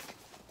that?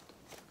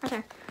 Right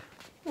there.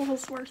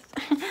 Woolsworth.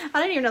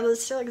 I didn't even know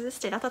this still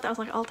existed. I thought that was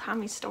like an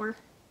old-timey store.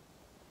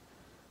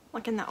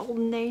 Like in the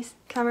olden days.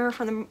 Cause I remember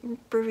from the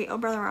movie Oh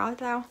Brother Where Art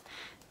Thou.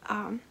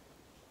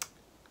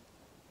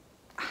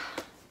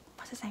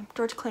 What's his name?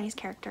 George Clooney's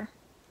character.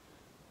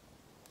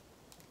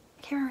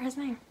 I can't remember his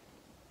name.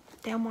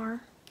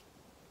 Delmar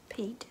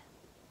Pete.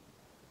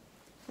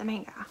 The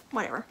main guy.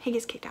 Whatever. He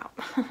gets kicked out.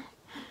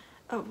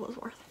 Oh,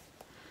 Woolsworth.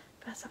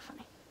 But that's so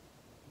funny.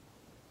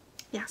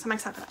 Yeah, so I'm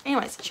excited for that.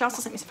 Anyways, she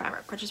also sent me some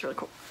fabric, which is really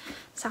cool.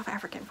 South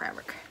African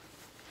fabric.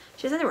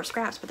 She said they were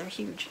scraps, but they're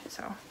huge,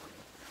 so.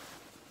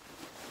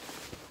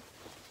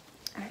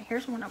 Alright,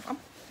 here's one of them.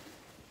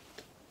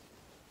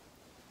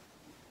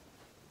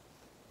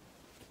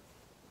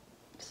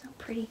 So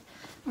pretty.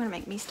 I'm gonna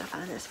make me stuff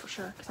out of this for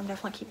sure, because I'm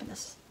definitely keeping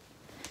this.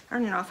 I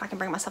don't even know if I can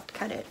bring myself to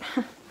cut it.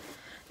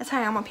 That's how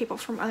I am when people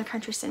from other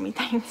countries send me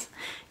things.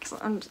 Because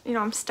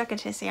I'm stuck in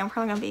Tennessee. I'm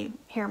probably gonna be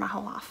here my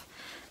whole life.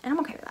 And I'm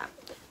okay with that.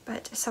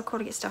 But it's so cool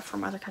to get stuff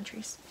from other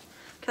countries.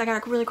 Because I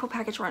got a really cool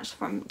package once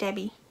from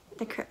Debbie,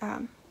 the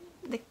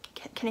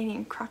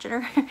Canadian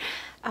crocheter.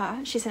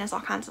 She sent us all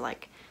kinds of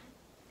like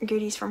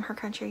goodies from her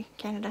country,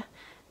 Canada.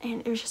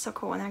 And it was just so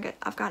cool. And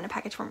I've gotten a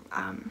package from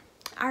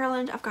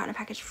Ireland. I've gotten a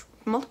package,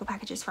 multiple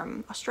packages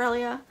from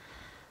Australia.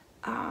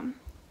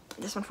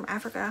 This one from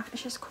Africa.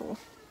 It's just cool.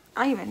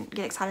 I even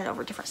get excited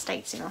over different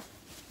states, you know.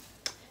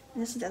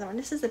 And this is the other one.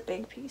 This is the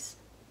big piece.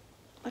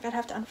 Like I'd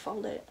have to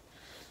unfold it.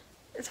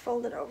 It's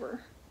folded over.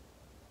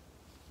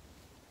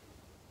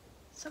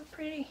 So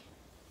pretty.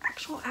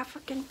 Actual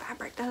African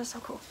fabric. That is so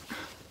cool.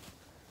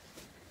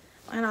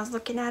 And I was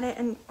looking at it,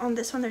 and on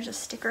this one there's a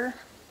sticker.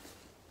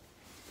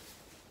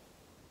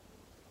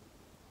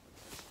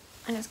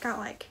 And it's got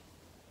like,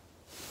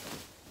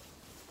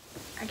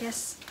 I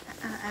guess,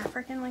 an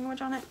African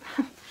language on it.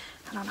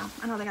 I don't know.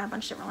 I know they got a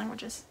bunch of different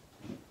languages.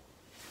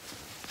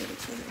 It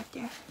says it right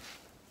there.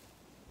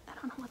 I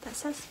don't know what that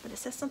says, but it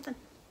says something.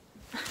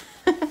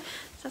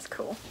 That's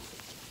cool.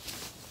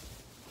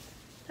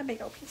 A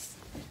big old piece.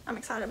 I'm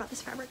excited about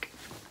this fabric.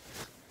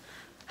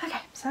 Okay,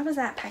 so that was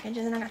that package,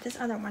 and then I got this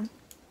other one.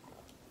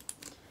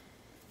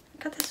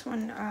 I got this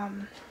one,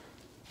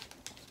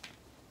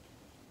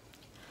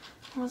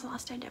 when was the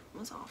last day Deb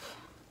was off?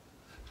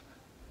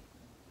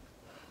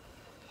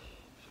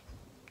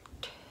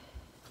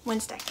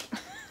 Wednesday.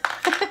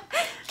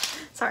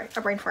 Sorry, I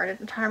brain farted.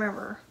 I'm trying to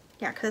remember.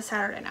 Yeah, because it's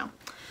Saturday now.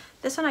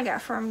 This one I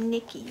got from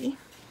Nikki.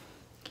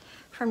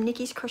 From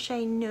Nikki's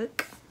Crochet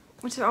Nook.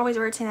 Which is always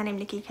weird saying that name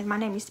Nikki because my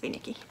name used to be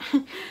Nikki.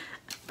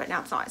 But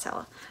now it's not, it's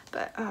Ella.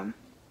 But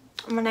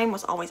my name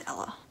was always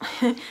Ella.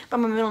 But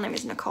my middle name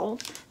is Nicole.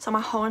 So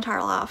my whole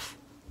entire life,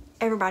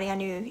 everybody I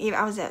knew, even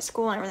I was at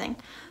school and everything,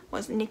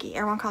 was Nikki.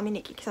 Everyone called me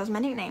Nikki because that was my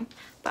nickname.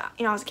 But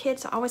you know, I was a kid,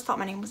 so I always thought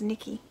my name was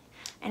Nikki.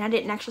 And I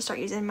didn't actually start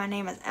using my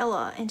name as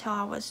Ella until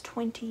I was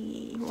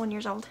 21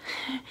 years old.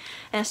 And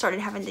I started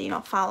having to, you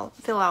know,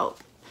 fill out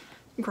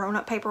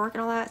grown-up paperwork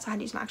and all that, so I had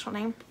to use my actual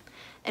name.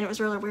 And it was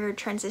really weird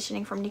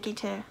transitioning from Nikki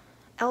to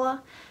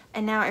Ella,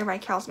 and now everybody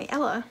calls me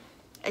Ella,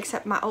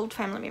 except my old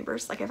family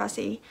members. Like if I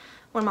see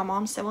one of my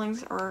mom's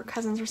siblings or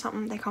cousins or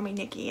something, they call me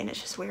Nikki, and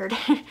it's just weird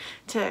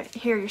to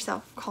hear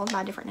yourself called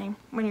by a different name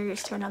when you're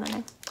used to another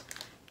name.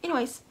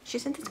 Anyways, she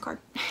sent this card.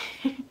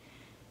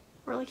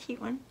 Really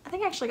cute one. I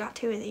think I actually got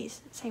 2 of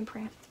these, same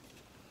print.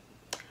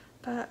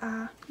 But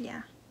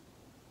yeah.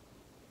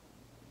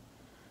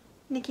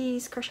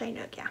 Nikki's Crochet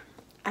Nook, yeah.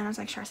 And I was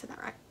like, sure I said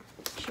that right.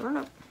 She wrote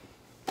up.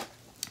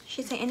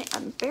 She sent in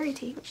a berry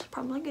tea, which is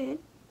probably good.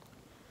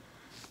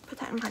 Put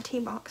that in my tea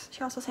box.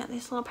 She also sent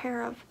this little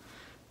pair of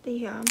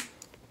the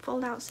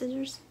fold out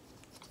scissors.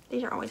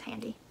 These are always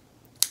handy.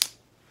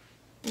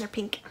 And they're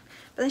pink.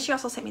 But then she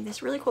also sent me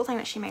this really cool thing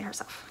that she made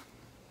herself.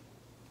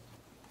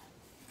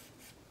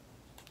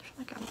 I feel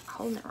like I'm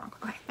holding it wrong.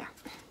 Okay, there.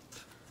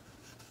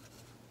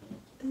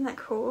 Isn't that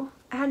cool?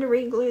 I had to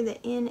re-glue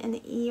the N and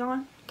the E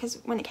on because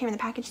when it came in the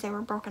package they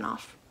were broken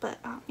off. But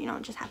you know,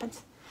 it just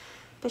happens.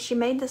 But she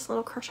made this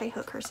little crochet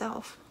hook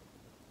herself.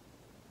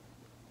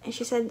 And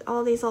she said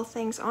all these little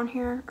things on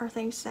here are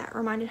things that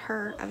reminded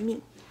her of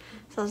me.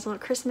 So there's a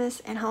little Christmas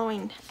and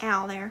Halloween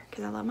owl there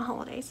because I love my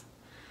holidays.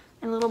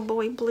 And little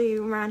boy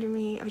blue reminded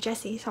me of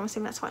Jesse, so I'm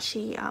assuming that's what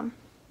she,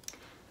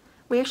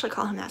 we actually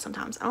call him that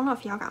sometimes. I don't know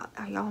if y'all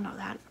know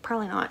that.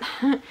 Probably not.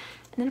 And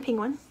then a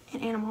penguin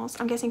and animals.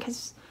 I'm guessing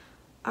because,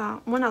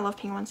 1, I love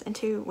penguins, and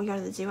 2, we go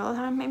to the zoo all the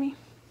time, maybe.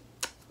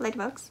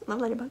 Ladybugs. Love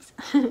ladybugs.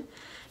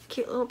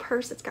 Cute little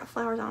purse that's got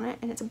flowers on it,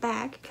 and it's a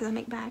bag because I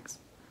make bags.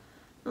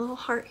 A little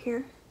heart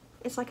here.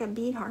 It's like a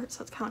bead heart,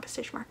 so it's kind of like a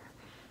stitch marker.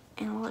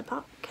 And a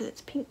lollipop because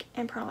it's pink,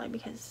 and probably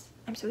because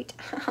I'm sweet.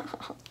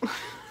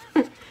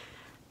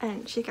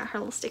 And she got her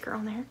little sticker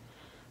on there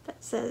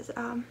that says,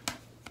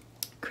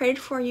 created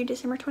for you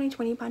December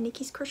 2020 by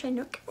Nikki's Crochet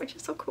Nook, which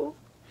is so cool.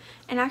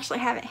 And I actually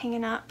have it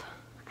hanging up.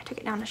 I took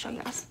it down to show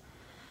you guys.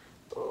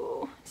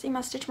 Oh, see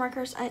my stitch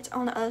markers? It's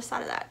on the other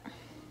side of that.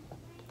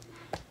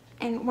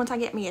 And once I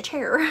get me a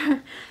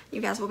chair, you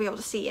guys will be able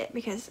to see it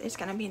because it's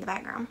going to be in the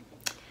background.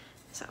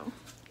 So,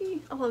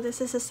 I love this.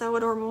 This is so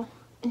adorable.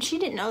 And she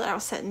didn't know that I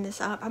was setting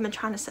this up. I've been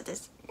trying to set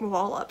this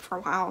wall up for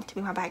a while to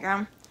be my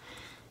background.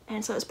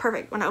 And so it was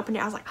perfect. When I opened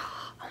it, I was like,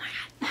 oh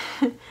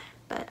my god.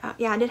 But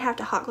yeah, I did have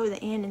to hot glue the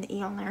N and the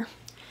E on there.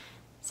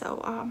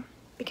 So,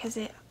 because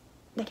they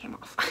came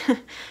off.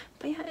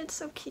 But yeah, it's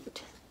so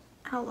cute.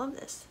 I love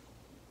this.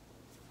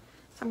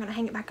 So I'm going to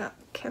hang it back up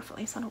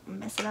carefully so I don't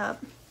mess it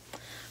up.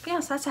 But yeah,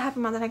 so that's the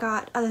Happy Mail that I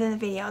got other than the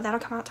video. That'll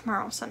come out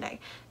tomorrow, Sunday.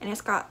 And it's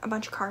got a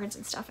bunch of cards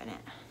and stuff in it.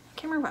 I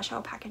can't remember what show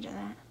package in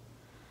it.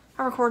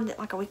 I recorded it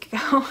like a week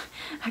ago.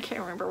 I can't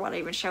remember what I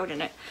even showed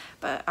in it.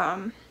 But,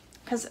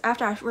 because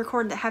after I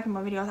recorded the Happy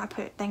Mail videos, I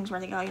put things where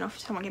they go. You know, if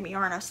someone gave me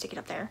yarn, I stick it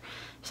up there.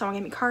 If someone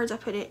gave me cards, I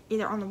put it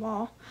either on the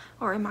wall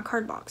or in my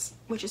card box,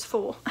 which is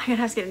full. I'm going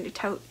to have to get a new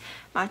tote.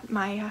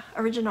 My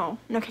original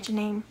No Catchy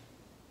Name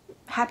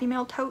Happy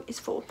Mail tote is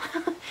full.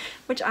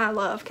 Which I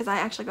love because I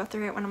actually go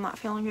through it when I'm not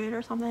feeling good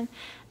or something.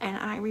 And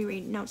I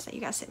reread notes that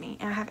you guys sent me.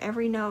 And I have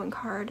every note and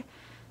card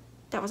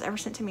that was ever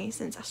sent to me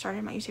since I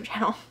started my YouTube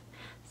channel.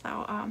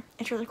 So,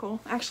 it's really cool.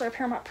 Actually, up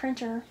here on my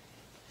printer,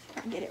 I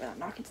can get it without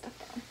knocking stuff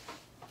down.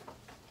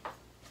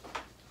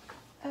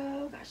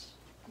 Oh gosh.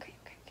 Okay.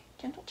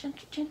 Gentle,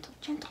 gentle, gentle,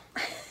 gentle.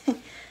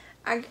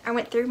 I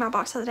went through my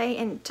box the other day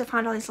and to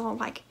find all these little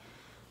like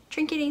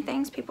trinkety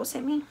things people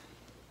sent me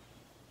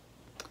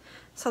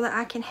so that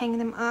I can hang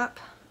them up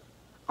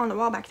on the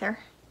wall back there.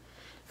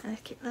 And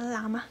this cute little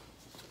llama.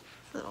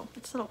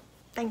 Its little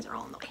things are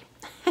all in the way.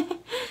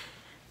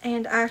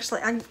 And I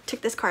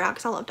took this card out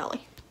because I love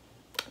Dolly.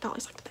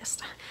 Dolly's like the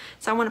best.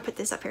 So I want to put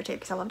this up here too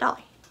because I love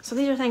Dolly. So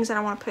these are things that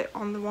I want to put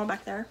on the wall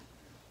back there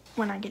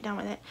when I get done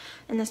with it.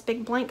 And this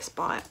big blank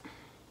spot,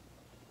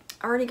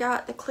 I already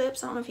got the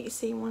clips. I don't know if you can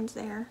see one's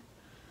there.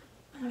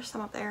 There's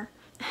some up there.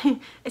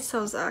 It's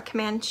those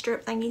command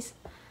strip thingies.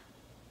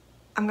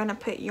 I'm going to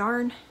put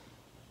yarn,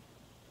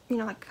 you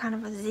know, like kind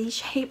of a Z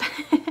shape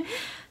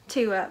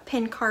to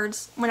pin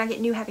cards. When I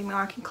get new Happy Mail,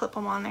 I can clip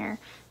them on there.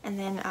 And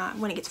then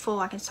when it gets full,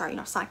 I can start, you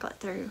know, cycle it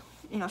through,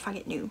 you know, if I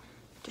get new.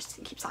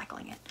 Just keep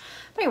cycling it.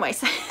 But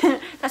anyways,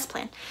 that's the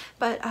plan.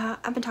 But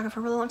I've been talking for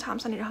a really long time,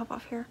 so I need to hop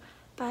off here.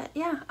 But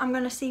yeah, I'm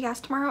going to see you guys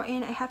tomorrow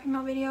in a Happy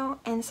Mail video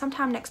and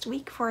sometime next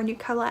week for a new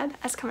collab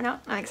that's coming out.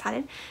 I'm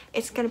excited.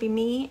 It's going to be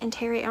me and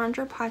Terry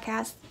Andra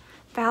podcast,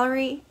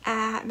 Valerie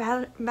at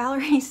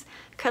Valerie's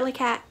Cuddly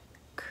Cat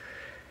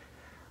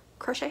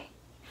Crochet,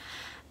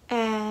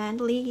 and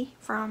Lee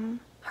from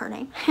Her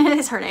Name.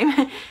 It's her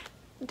name.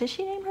 Did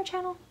she name her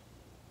channel?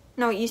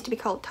 No, it used to be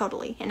called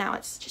Totally, and now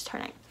it's just her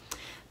name.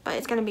 But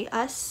it's going to be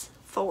us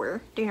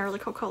 4 doing a really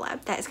cool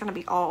collab that is going to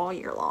be all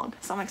year long.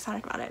 So I'm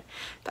excited about it.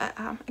 But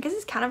I guess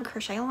it's kind of a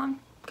crochet along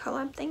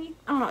collab thingy.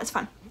 I don't know. It's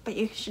fun. But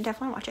you should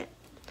definitely watch it.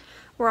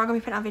 We're all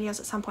going to be putting out videos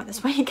at some point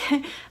this week.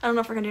 I don't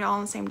know if we're going to do it all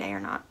on the same day or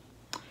not.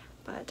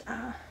 But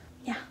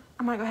yeah,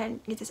 I'm gonna go ahead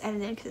and get this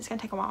edited because it's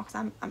gonna take a while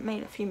because I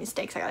made a few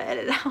mistakes I gotta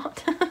edit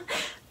out.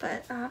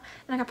 But then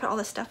I gotta put all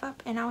this stuff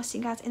up, and I will see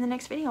you guys in the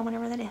next video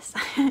whenever that is.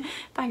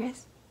 Bye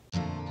guys.